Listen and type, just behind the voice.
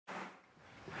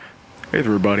Hey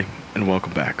everybody, and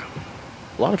welcome back.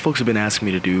 A lot of folks have been asking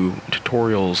me to do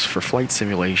tutorials for flight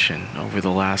simulation over the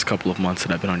last couple of months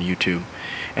that I've been on YouTube,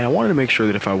 and I wanted to make sure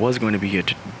that if I was going to be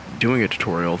doing a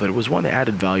tutorial, that it was one that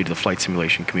added value to the flight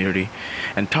simulation community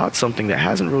and taught something that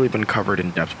hasn't really been covered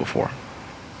in depth before.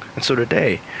 And so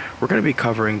today, we're going to be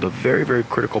covering the very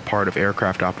critical part of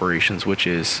aircraft operations, which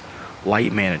is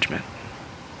light management.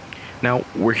 Now,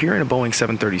 we're here in a Boeing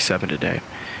 737 today,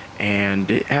 and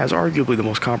it has arguably the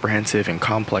most comprehensive and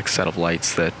complex set of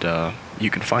lights that you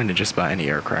can find in just about any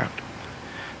aircraft.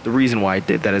 The reason why I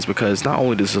did that is because not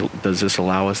only does this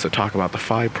allow us to talk about the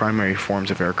 5 primary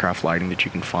forms of aircraft lighting that you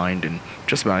can find in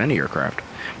just about any aircraft,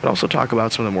 but also talk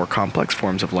about some of the more complex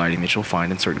forms of lighting that you'll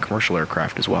find in certain commercial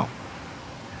aircraft as well.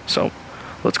 So,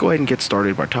 let's go ahead and get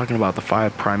started by talking about the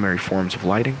 5 primary forms of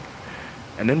lighting,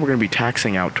 and then we're going to be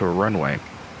taxiing out to a runway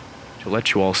to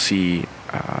let you all see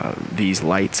these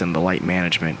lights and the light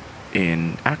management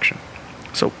in action.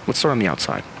 So let's start on the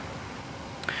outside.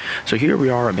 So here we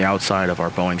are on the outside of our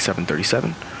Boeing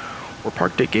 737. We're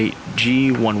parked at gate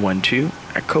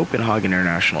G112 at Copenhagen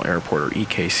International Airport, or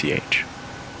EKCH.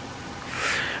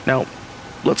 Now,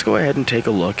 let's go ahead and take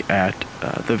a look at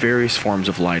the various forms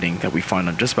of lighting that we find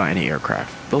on just about any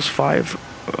aircraft. Those 5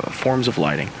 forms of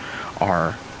lighting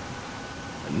are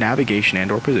navigation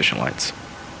and/or position lights,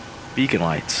 beacon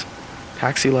lights,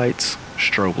 taxi lights,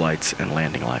 strobe lights, and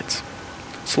landing lights.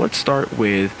 So let's start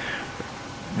with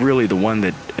really the one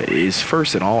that is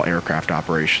first in all aircraft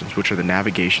operations, which are the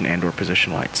navigation and/or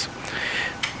position lights.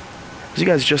 As you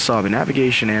guys just saw, the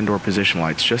navigation and/or position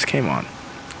lights just came on,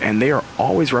 and they are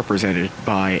always represented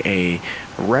by a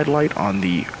red light on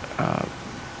the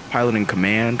pilot in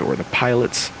command or the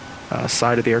pilot's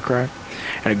side of the aircraft,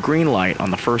 and a green light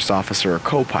on the first officer or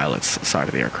co-pilot's side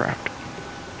of the aircraft.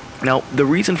 Now, the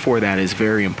reason for that is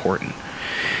very important.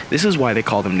 This is why they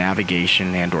call them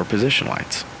navigation and/or position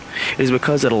lights. It is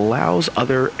because it allows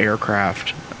other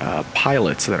aircraft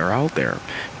pilots that are out there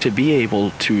to be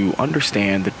able to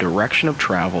understand the direction of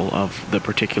travel of the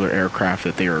particular aircraft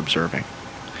that they are observing.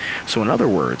 So in other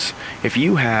words, if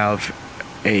you have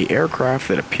an aircraft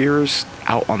that appears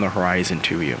out on the horizon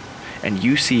to you, and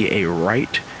you see a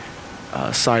right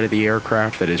side of the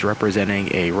aircraft that is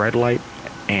representing a red light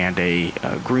and a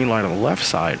green light on the left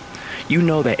side, you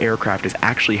know that aircraft is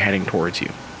actually heading towards you.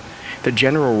 The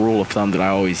general rule of thumb that I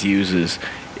always use is,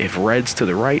 if red's to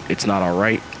the right, it's not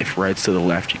alright. If red's to the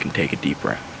left, you can take a deep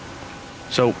breath.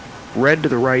 So, red to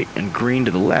the right and green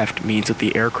to the left means that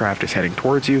the aircraft is heading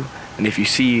towards you, and if you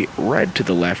see red to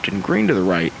the left and green to the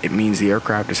right, it means the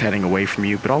aircraft is heading away from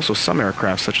you. But also some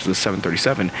aircraft, such as the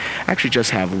 737, actually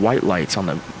just have white lights on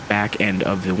the back end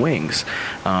of the wings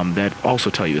that also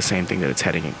tell you the same thing, that it's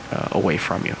heading away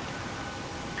from you.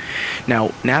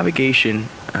 Now, navigation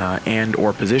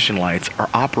and/or position lights are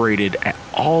operated at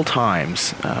all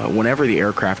times whenever the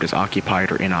aircraft is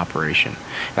occupied or in operation.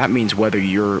 That means whether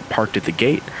you're parked at the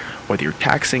gate, whether you're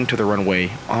taxiing to the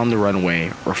runway, on the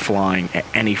runway, or flying at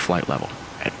any flight level.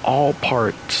 At all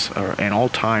parts and all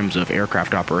times of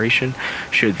aircraft operation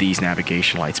should these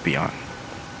navigation lights be on.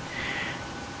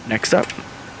 Next up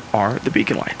are the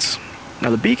beacon lights. Now,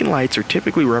 the beacon lights are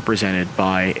typically represented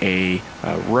by a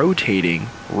rotating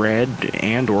red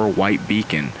and/or white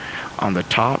beacon on the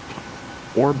top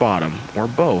or bottom, or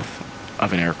both,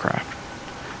 of an aircraft.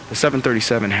 The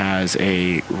 737 has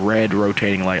a red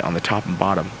rotating light on the top and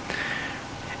bottom.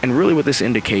 And really what this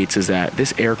indicates is that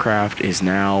this aircraft is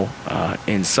now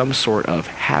in some sort of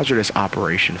hazardous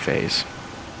operation phase.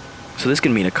 So this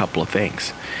can mean a couple of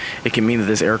things. It can mean that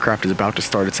this aircraft is about to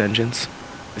start its engines.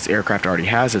 This aircraft already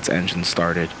has its engine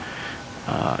started,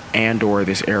 and/or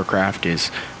this aircraft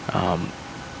is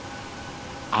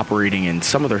operating in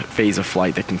some other phase of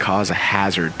flight that can cause a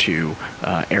hazard to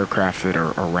aircraft that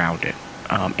are around it,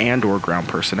 and/or ground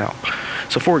personnel.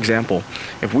 So for example,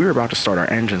 if we were about to start our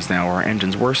engines now, or our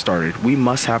engines were started, we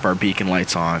must have our beacon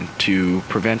lights on to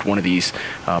prevent one of these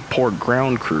poor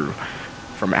ground crew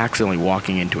from accidentally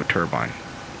walking into a turbine.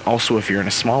 Also, if you're in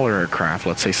a smaller aircraft,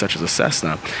 let's say such as a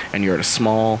Cessna, and you're at a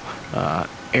small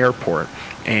airport,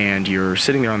 and you're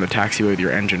sitting there on the taxiway with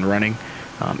your engine running,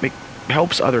 it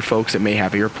helps other folks that may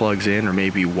have earplugs in or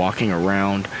maybe walking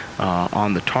around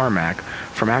on the tarmac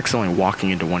from accidentally walking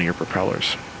into one of your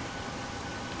propellers.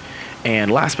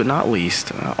 And last but not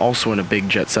least, also in a big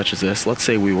jet such as this, let's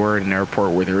say we were in an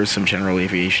airport where there is some general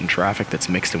aviation traffic that's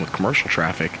mixed in with commercial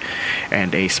traffic,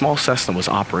 and a small Cessna was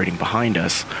operating behind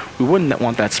us. We wouldn't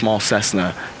want that small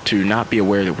Cessna to not be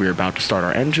aware that we're about to start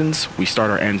our engines. We start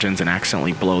our engines and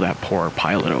accidentally blow that poor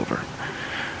pilot over.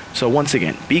 So once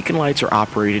again, beacon lights are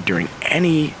operated during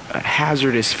any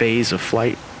hazardous phase of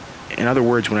flight, In other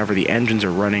words, whenever the engines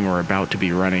are running or about to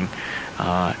be running,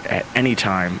 at any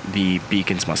time, the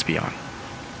beacons must be on.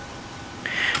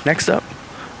 Next up,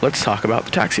 let's talk about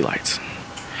the taxi lights.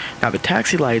 Now, the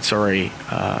taxi lights are a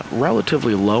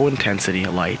relatively low intensity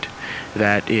light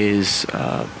that is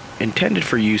intended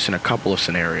for use in a couple of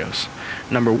scenarios.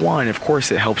 Number one, of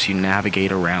course, it helps you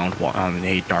navigate around on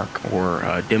a dark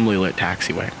or dimly lit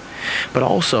taxiway. But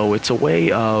also, it's a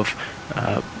way of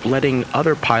letting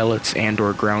other pilots and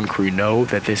or ground crew know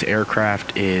that this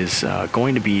aircraft is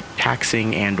going to be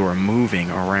taxiing and or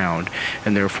moving around,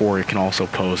 and therefore it can also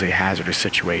pose a hazardous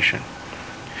situation.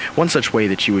 One such way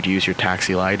that you would use your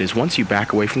taxi light is once you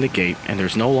back away from the gate and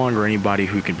there's no longer anybody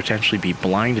who can potentially be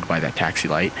blinded by that taxi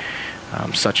light,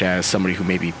 such as somebody who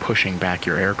may be pushing back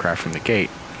your aircraft from the gate.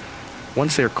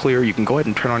 Once they're clear, you can go ahead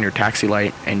and turn on your taxi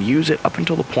light and use it up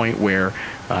until the point where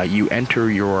you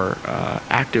enter your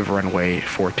active runway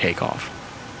for takeoff.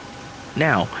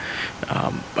 Now,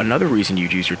 another reason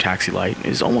you'd use your taxi light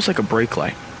is almost like a brake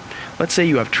light. Let's say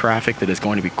you have traffic that is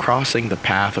going to be crossing the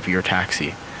path of your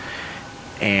taxi,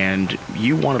 and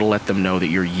you wanted to let them know that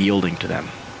you're yielding to them.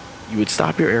 You would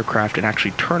stop your aircraft and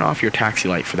actually turn off your taxi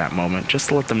light for that moment, just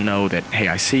to let them know that, hey,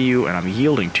 I see you and I'm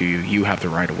yielding to you, you have the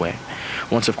right of way.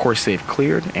 Once, of course, they've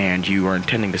cleared and you are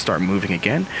intending to start moving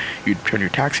again, you'd turn your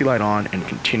taxi light on and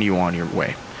continue on your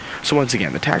way. So once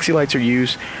again, the taxi lights are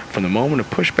used from the moment of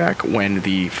pushback when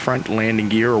the front landing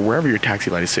gear or wherever your taxi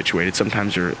light is situated.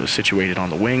 Sometimes they're situated on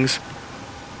the wings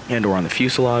and or on the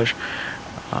fuselage.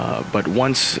 But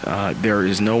once there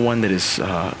is no one that is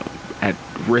at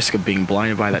risk of being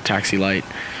blinded by that taxi light,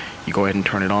 you go ahead and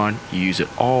turn it on. You use it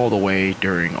all the way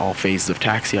during all phases of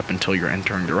taxi up until you're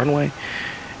entering the runway,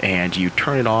 and you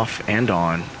turn it off and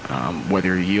on, whether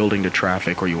you're yielding to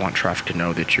traffic or you want traffic to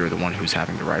know that you're the one who's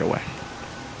having the right of way.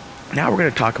 Now we're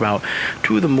going to talk about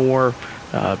two of the more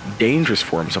dangerous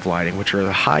forms of lighting, which are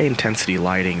the high intensity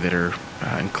lighting that are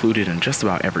included in just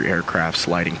about every aircraft's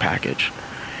lighting package.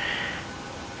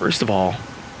 First of all,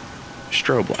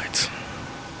 strobe lights.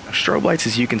 Now, strobe lights,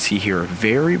 as you can see here, are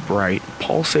very bright,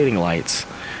 pulsating lights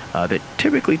that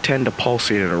typically tend to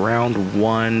pulsate at around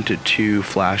 1 to 2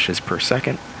 flashes per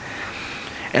second.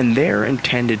 And they're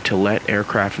intended to let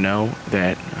aircraft know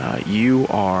that you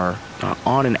are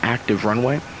on an active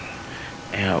runway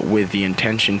with the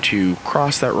intention to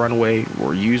cross that runway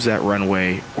or use that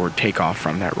runway or take off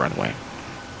from that runway.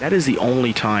 That is the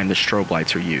only time the strobe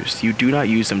lights are used. You do not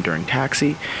use them during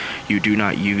taxi. You do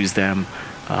not use them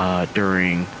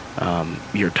during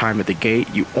your time at the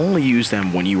gate. You only use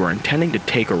them when you are intending to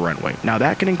take a runway. Now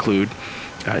that can include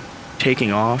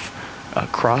taking off,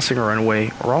 crossing a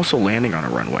runway, or also landing on a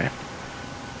runway.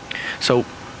 So,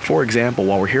 for example,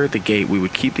 while we're here at the gate, we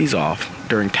would keep these off.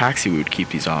 During taxi, we would keep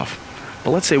these off. But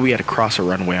let's say we had to cross a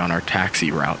runway on our taxi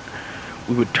route.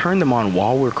 We would turn them on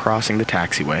while we're crossing the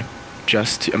taxiway.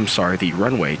 The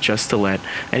runway, just to let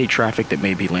any traffic that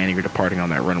may be landing or departing on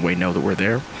that runway know that we're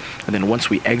there. And then once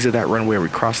we exit that runway or we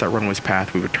cross that runway's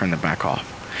path, we would turn them back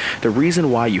off. The reason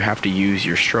why you have to use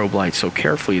your strobe lights so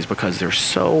carefully is because they're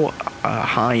so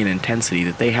high in intensity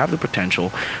that they have the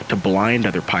potential to blind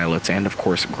other pilots and, of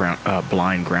course,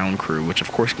 blind ground crew, which, of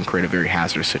course, can create a very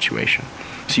hazardous situation.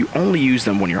 So you only use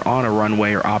them when you're on a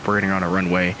runway or operating on a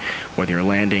runway, whether you're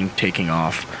landing, taking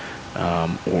off,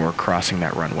 or crossing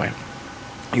that runway.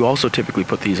 You also typically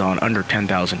put these on under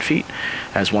 10,000 feet,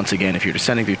 as once again, if you're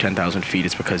descending through 10,000 feet,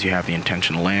 it's because you have the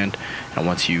intention to land, and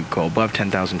once you go above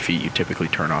 10,000 feet, you typically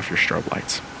turn off your strobe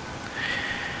lights.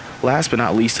 Last but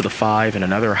not least of the five, and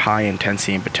another high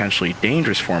intensity and potentially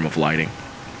dangerous form of lighting,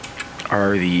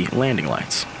 are the landing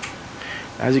lights.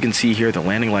 As you can see here, the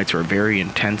landing lights are a very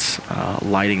intense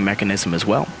lighting mechanism as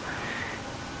well.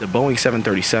 The Boeing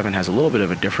 737 has a little bit of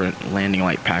a different landing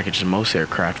light package than most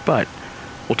aircraft, but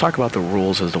we'll talk about the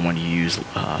rules as to when you use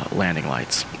landing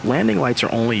lights. Landing lights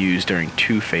are only used during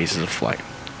 2 phases of flight.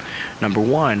 Number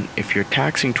one, if you're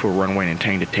taxiing to a runway and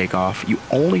intending to take off, you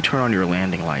only turn on your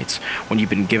landing lights when you've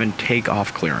been given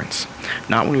takeoff clearance.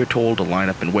 Not when you're told to line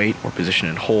up and wait or position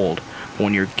and hold. But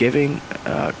when you're giving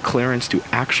clearance to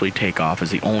actually take off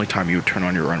is the only time you would turn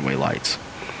on your runway lights.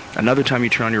 Another time you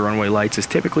turn on your runway lights is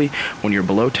typically when you're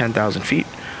below 10,000 feet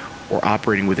or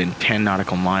operating within 10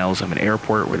 nautical miles of an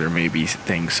airport where there may be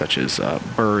things such as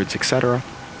birds, etc.,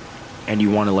 and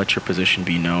you want to let your position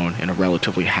be known in a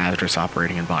relatively hazardous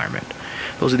operating environment.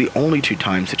 Those are the only 2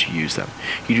 times that you use them.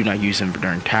 You do not use them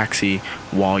during taxi,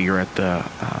 while you're at the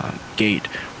gate,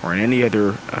 or in any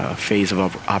other phase of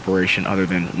operation other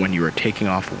than when you are taking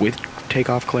off with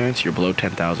takeoff clearance, you're below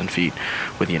 10,000 feet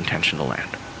with the intention to land.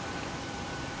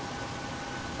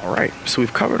 Alright, so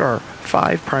we've covered our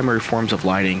 5 primary forms of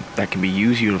lighting that can be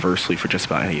used universally for just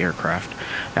about any aircraft.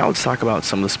 Now let's talk about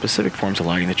some of the specific forms of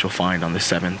lighting that you'll find on the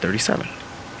 737.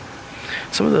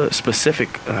 Some of the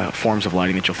specific forms of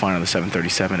lighting that you'll find on the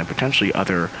 737 and potentially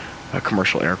other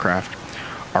commercial aircraft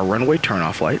are runway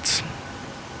turnoff lights,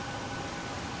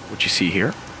 which you see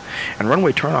here. And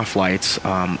runway turnoff lights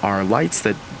are lights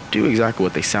that do exactly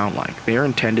what they sound like. They are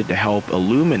intended to help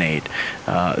illuminate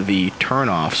the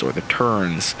turnoffs or the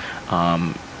turns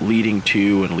leading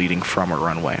to and leading from a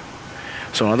runway.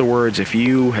 So in other words, if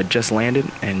you had just landed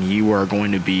and you are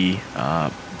going to be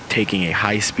taking a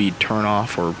high-speed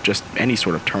turnoff or just any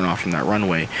sort of turnoff from that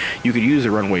runway, you could use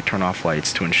the runway turnoff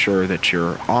lights to ensure that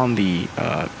you're on the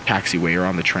taxiway or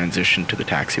on the transition to the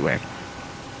taxiway.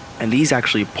 And these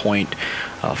actually point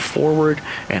forward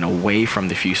and away from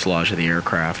the fuselage of the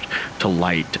aircraft to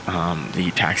light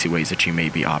the taxiways that you may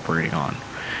be operating on.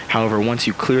 However, once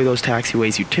you clear those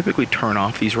taxiways, you typically turn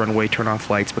off these runway turnoff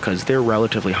lights because they're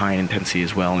relatively high in intensity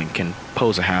as well and can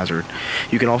pose a hazard.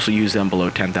 You can also use them below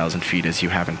 10,000 feet as you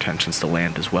have intentions to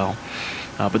land as well.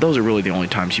 But those are really the only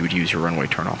times you would use your runway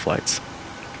turnoff lights.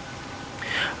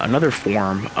 Another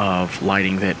form of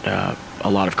lighting that a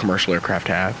lot of commercial aircraft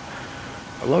have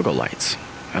are logo lights.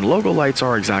 And logo lights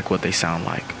are exactly what they sound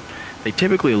like. They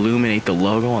typically illuminate the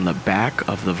logo on the back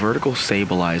of the vertical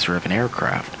stabilizer of an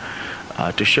aircraft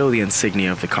to show the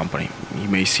insignia of the company. You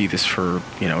may see this for,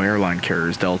 airline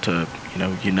carriers, Delta,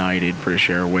 United, British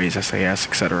Airways, SAS,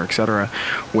 etc.,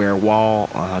 where while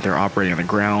they're operating on the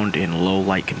ground in low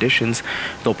light conditions,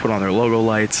 they'll put on their logo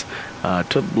lights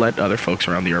to let other folks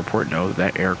around the airport know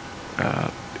that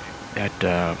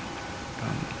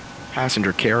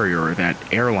passenger carrier or that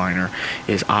airliner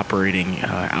is operating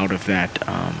out of that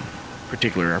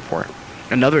particular airport.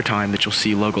 Another time that you'll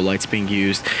see logo lights being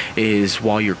used is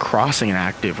while you're crossing an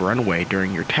active runway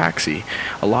during your taxi.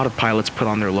 A lot of pilots put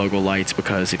on their logo lights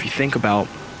because if you think about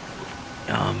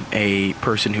a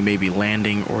person who may be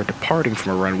landing or departing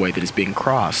from a runway that is being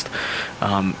crossed,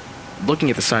 looking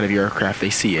at the side of your aircraft, they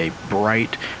see a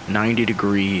bright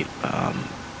 90-degree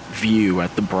view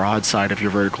at the broad side of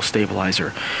your vertical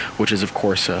stabilizer, which is of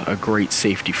course a great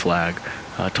safety flag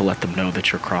to let them know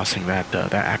that you're crossing that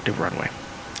active runway.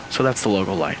 So that's the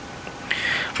logo light.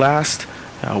 Last,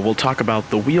 we'll talk about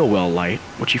the wheel well light,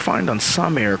 which you find on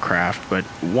some aircraft, but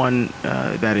one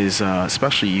that is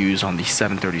especially used on the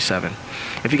 737.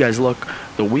 If you guys look,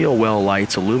 the wheel well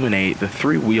lights illuminate the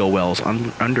 3 wheel wells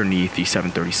underneath the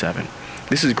 737.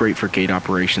 This is great for gate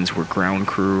operations where ground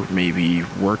crew may be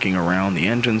working around the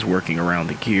engines, working around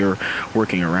the gear,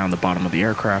 working around the bottom of the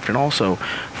aircraft, and also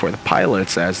for the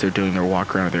pilots as they're doing their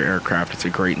walk around of their aircraft. It's a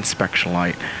great inspection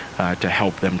light to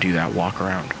help them do that walk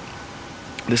around.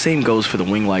 The same goes for the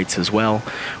wing lights as well,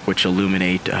 which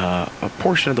illuminate a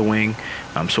portion of the wing.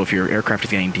 So if your aircraft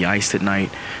is getting de-iced at night,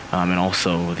 and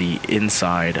also the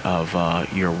inside of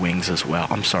your wings as well.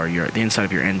 The inside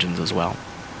of your engines as well.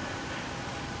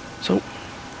 So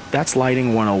that's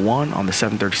lighting 101 on the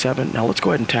 737. Now let's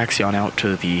go ahead and taxi on out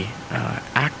to the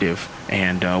active,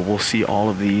 and we'll see all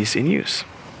of these in use.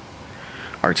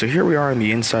 Alright, so here we are on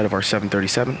the inside of our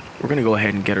 737. We're going to go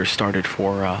ahead and get her started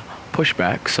for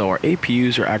pushback. So our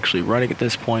APUs are actually running at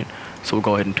this point, so we'll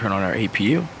go ahead and turn on our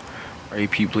APU. Our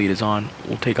APU bleed is on.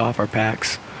 We'll take off our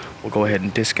packs. We'll go ahead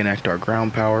and disconnect our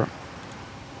ground power,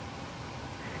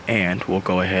 and we'll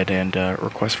go ahead and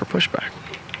request for pushback.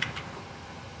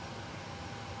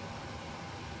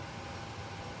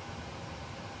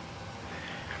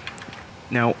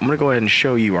 Now, I'm going to go ahead and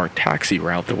show you our taxi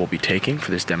route that we'll be taking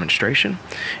for this demonstration.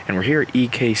 And we're here at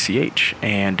EKCH,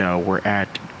 and we're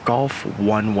at Golf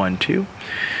 112.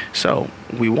 So,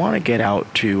 we want to get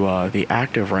out to the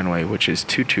active runway, which is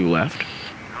 22 left.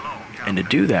 And to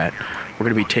do that, we're going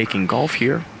to be taking Golf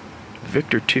here,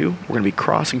 Victor 2. We're going to be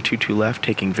crossing 22 left,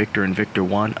 taking Victor and Victor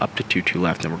 1 up to 22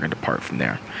 left, and we're going to depart from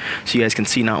there. So you guys can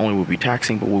see not only will we be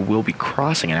taxiing, but we will be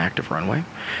crossing an active runway.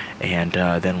 And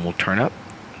then we'll turn up,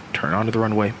 turn onto the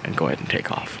runway, and go ahead and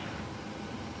take off.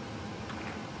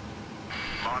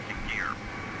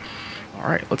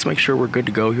 Alright, let's make sure we're good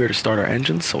to go here to start our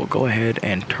engines. So we'll go ahead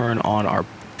and turn on our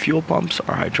fuel pumps,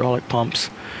 our hydraulic pumps.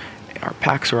 Our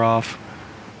packs are off.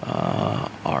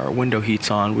 Our window heat's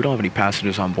on. We don't have any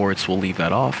passengers on board, so we'll leave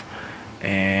that off.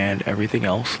 And everything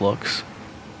else looks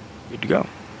good to go.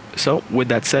 So with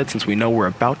that said, since we know we're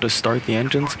about to start the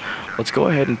engines, let's go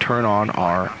ahead and turn on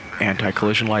our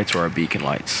anti-collision lights or our beacon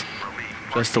lights,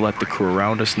 just to let the crew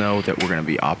around us know that we're going to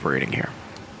be operating here.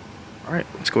 Alright,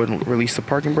 let's go ahead and release the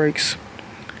parking brakes.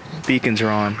 Beacons are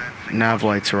on, nav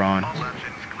lights are on.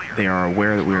 They are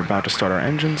aware that we're about to start our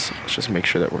engines. Let's just make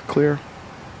sure that we're clear.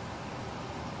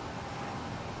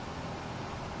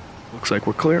 Looks like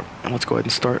we're clear, and let's go ahead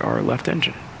and start our left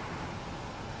engine.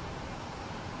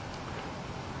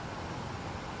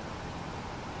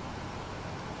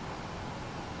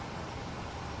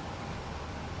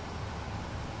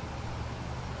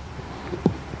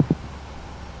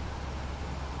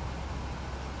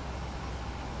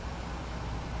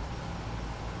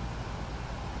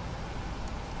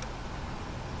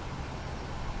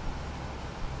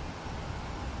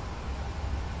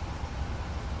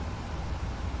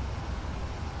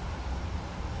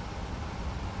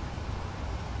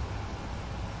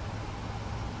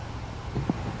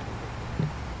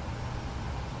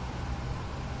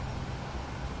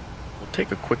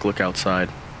 Take a quick look outside.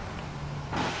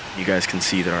 You guys can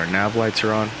see that our nav lights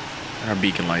are on and our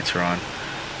beacon lights are on.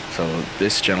 So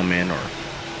this gentleman or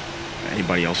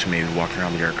anybody else who may be walking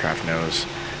around the aircraft knows,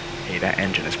 hey, that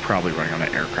engine is probably running on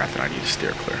that aircraft and I need to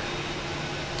steer clear.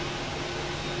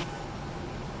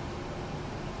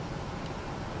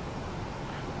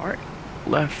 Alright,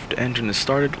 left engine is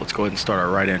started. Let's go ahead and start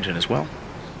our right engine as well.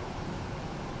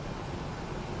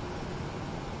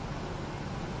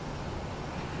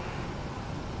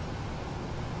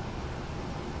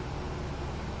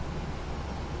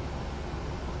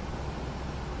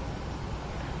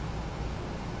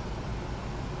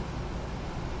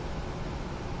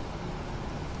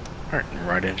 Alright, the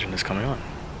right engine is coming on.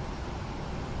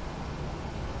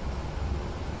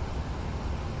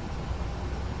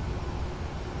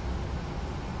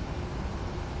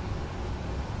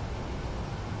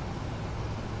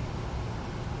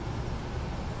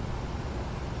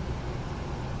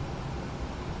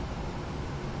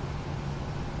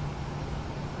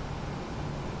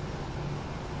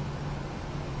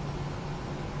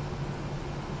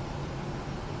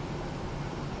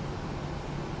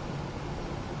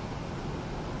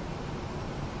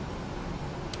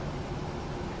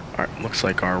 Alright, looks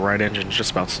like our right engine is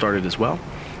just about started as well.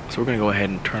 So we're going to go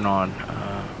ahead and turn on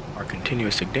our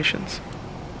continuous ignitions.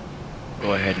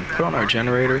 Go ahead and put on our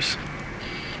generators.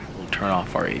 We'll turn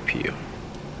off our APU,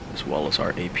 as well as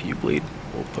our APU bleed.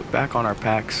 We'll put back on our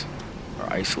packs, our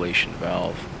isolation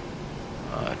valve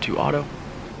to auto,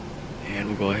 and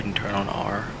we'll go ahead and turn on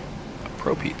our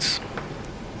propeats.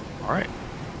 Alright.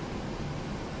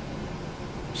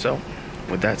 So,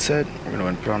 with that said, we're going to go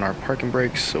ahead and put on our parking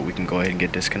brakes so we can go ahead and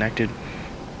get disconnected.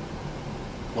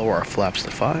 Lower our flaps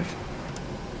to 5.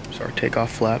 So our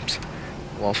takeoff flaps.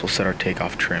 We'll also set our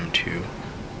takeoff trim to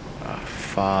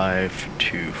 5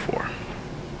 to 4.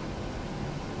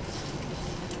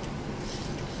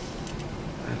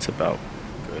 That's about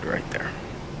good right there.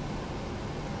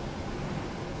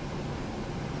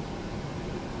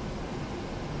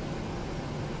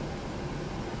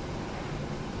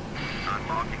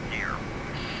 Unlocking gear.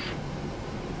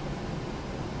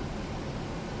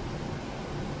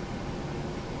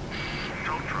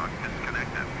 Tow truck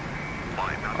disconnected.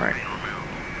 Alright.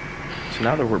 So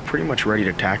now that we're pretty much ready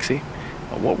to taxi,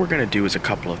 what we're going to do is a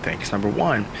couple of things. Number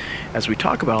one, as we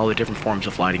talk about all the different forms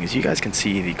of lighting, as you guys can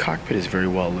see, the cockpit is very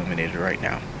well illuminated right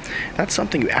now. That's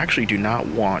something you actually do not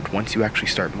want once you actually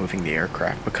start moving the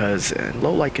aircraft, because in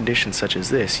low light conditions such as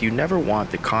this, you never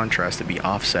want the contrast to be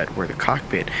offset where the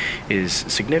cockpit is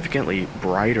significantly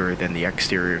brighter than the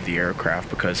exterior of the aircraft,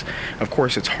 because of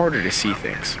course it's harder to see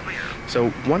things.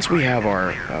 So once we have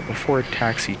our before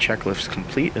taxi checklist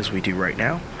complete, as we do right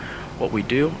now, what we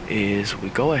do is we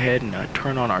go ahead and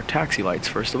turn on our taxi lights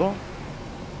first of all.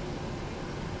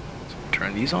 So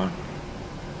turn these on,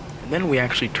 and then we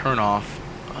actually turn off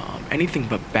anything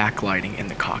but backlighting in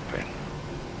the cockpit.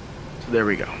 So there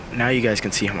we go. Now you guys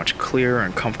can see how much clearer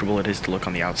and comfortable it is to look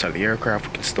on the outside of the aircraft.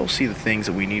 We can still see the things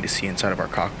that we need to see inside of our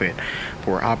cockpit, but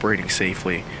we're operating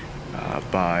safely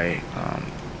by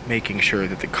making sure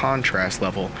that the contrast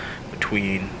level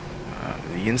between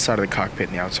the inside of the cockpit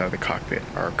and the outside of the cockpit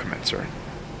are commensurate.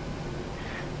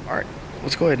 Alright,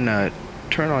 let's go ahead and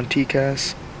turn on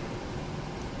TCAS.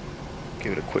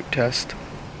 Give it a quick test.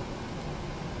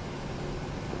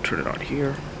 We'll turn it on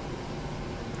here.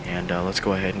 And let's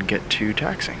go ahead and get to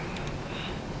taxiing.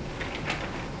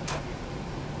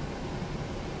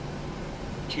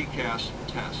 TCAS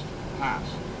test pass.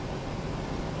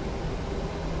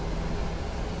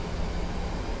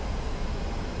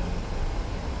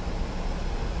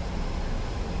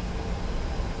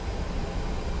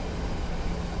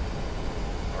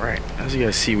 Alright, as you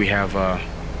guys see, we have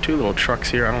two little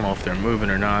trucks here. I don't know if they're moving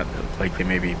or not. They look like they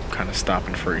may be kind of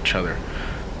stopping for each other.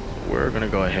 We're going to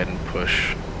go ahead and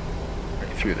push right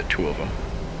through the two of them.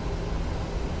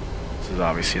 This is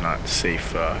obviously not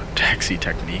safe taxi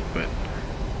technique, but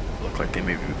look like they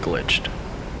may be glitched.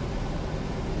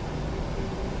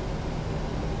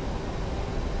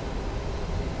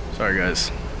 So Sorry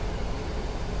guys.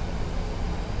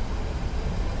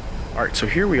 Alright, so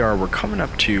here we are. We're coming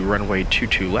up to runway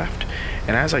 22 left,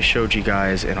 and as I showed you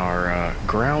guys in our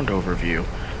ground overview,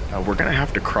 we're going to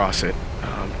have to cross it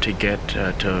to get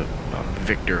to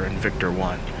Victor and Victor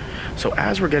 1. So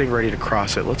as we're getting ready to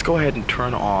cross it, let's go ahead and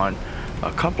turn on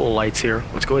a couple of lights here.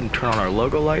 Let's go ahead and turn on our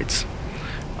logo lights,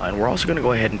 and we're also going to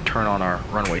go ahead and turn on our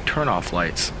runway turn-off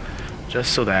lights,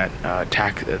 just so that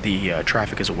the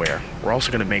traffic is aware. We're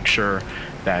also going to make sure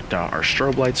that our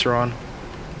strobe lights are on,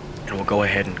 and we'll go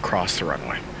ahead and cross the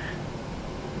runway.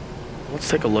 Let's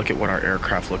take a look at what our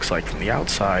aircraft looks like from the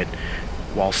outside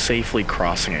while safely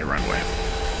crossing a runway.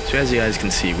 So as you guys can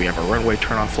see, we have our runway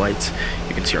turn-off lights.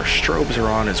 You can see our strobes are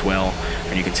on as well,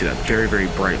 and you can see that very, very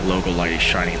bright logo light is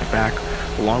shining in the back,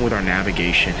 along with our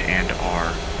navigation and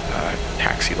our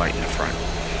taxi light in the front.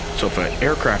 So if an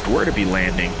aircraft were to be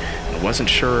landing and wasn't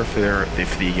sure if the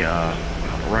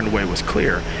runway was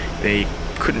clear, they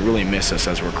couldn't really miss us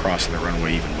as we're crossing the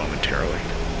runway even momentarily.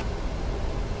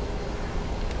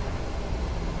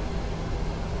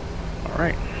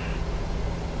 Alright.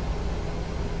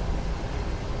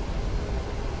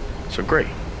 So great.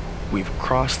 We've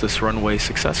crossed this runway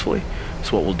successfully.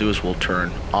 So what we'll do is we'll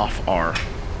turn off our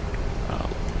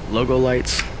logo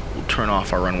lights, we'll turn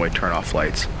off our runway turn-off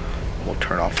lights, and we'll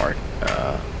turn off our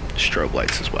strobe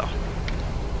lights as well.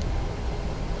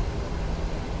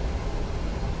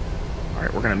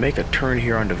 Alright, we're going to make a turn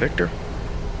here onto Victor.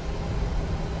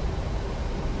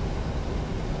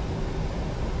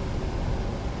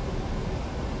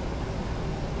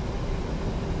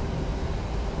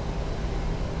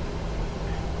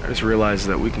 I just realized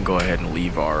that we can go ahead and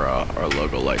leave our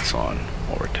logo lights on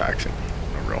while we're taxiing.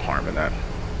 No real harm in that.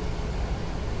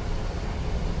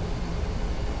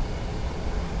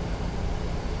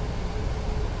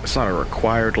 It's not a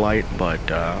required light, but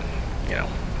you know,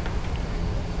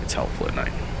 it's helpful at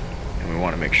night, and we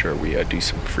want to make sure we do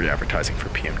some free advertising for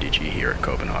PMDG here at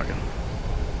Copenhagen.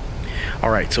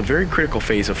 Alright, so very critical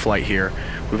phase of flight here.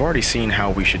 We've already seen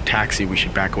how we should taxi, we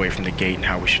should back away from the gate, and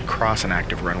how we should cross an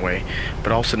active runway,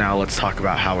 but also now let's talk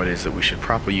about how it is that we should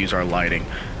properly use our lighting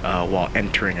while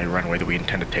entering a runway that we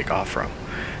intend to take off from.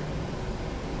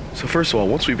 So first of all,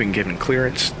 once we've been given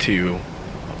clearance to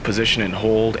position and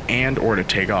hold and or to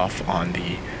take off on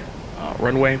the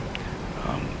runway,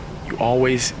 you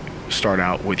always start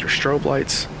out with your strobe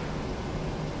lights,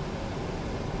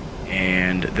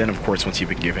 and then of course once you've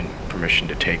been given permission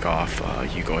to take off,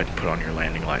 you go ahead and put on your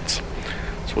landing lights.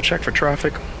 So we'll check for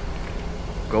traffic,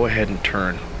 go ahead and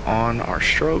turn on our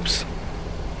strobes,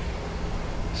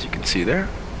 as you can see there.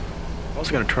 We're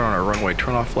also going to turn on our runway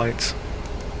turn-off lights.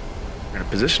 We're going to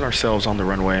position ourselves on the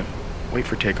runway, wait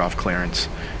for takeoff clearance,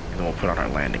 and then we'll put on our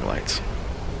landing lights.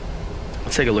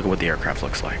 Let's take a look at what the aircraft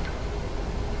looks like.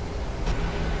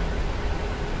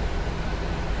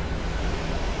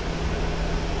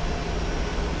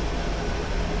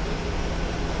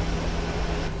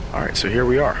 Alright, so here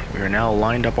we are. We are now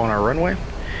lined up on our runway,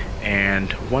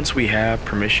 and once we have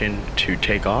permission to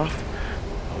take off,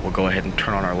 we'll go ahead and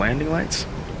turn on our landing lights.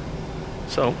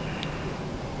 So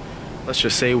let's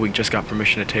just say we just got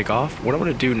permission to take off. What I'm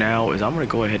going to do now is I'm going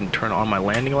to go ahead and turn on my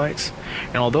landing lights,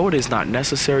 and although it is not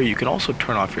necessary, you can also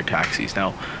turn off your taxis.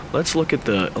 Now let's look at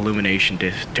the illumination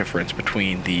difference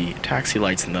between the taxi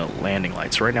lights and the landing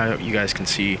lights. Right now you guys can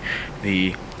see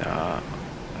the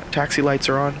taxi lights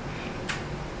are on,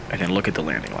 and then look at the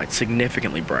landing lights,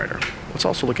 significantly brighter. Let's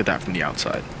also look at that from the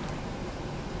outside.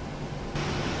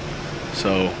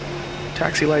 So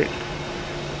taxi light,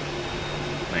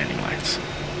 landing lights.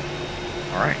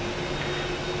 Alright,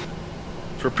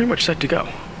 so we're pretty much set to go.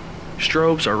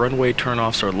 Strobes, our runway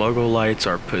turn-offs, our logo lights,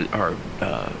 our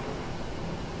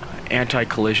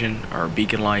anti-collision, our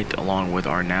beacon light, along with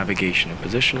our navigation and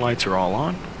position lights are all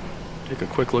on. Take a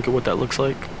quick look at what that looks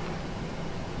like.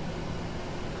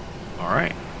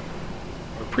 Alright,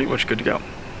 we're pretty much good to go.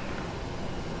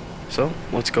 So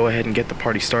let's go ahead and get the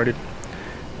party started,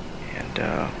 and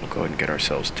we'll go ahead and get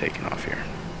ourselves taken off here.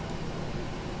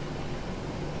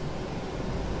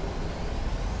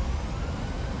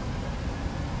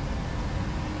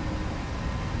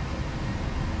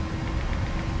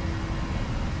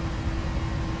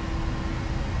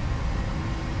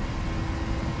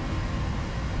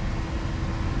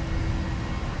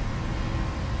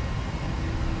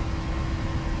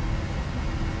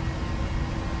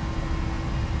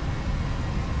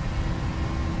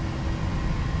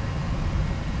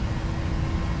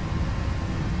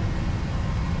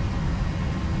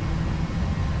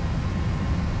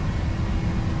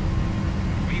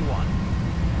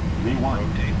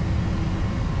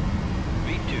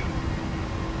 V2.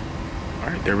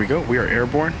 Alright, there we go. We are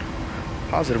airborne.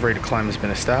 Positive rate of climb has been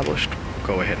established.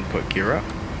 Go ahead and put gear up.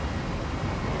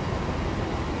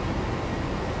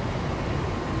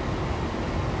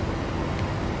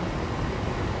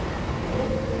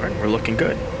 Alright, we're looking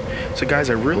good. So guys,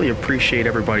 I really appreciate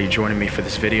everybody joining me for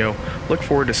this video. Look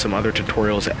forward to some other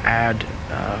tutorials that add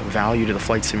value to the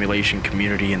flight simulation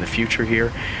community in the future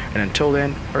here. And until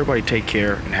then, everybody take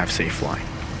care and have safe flying.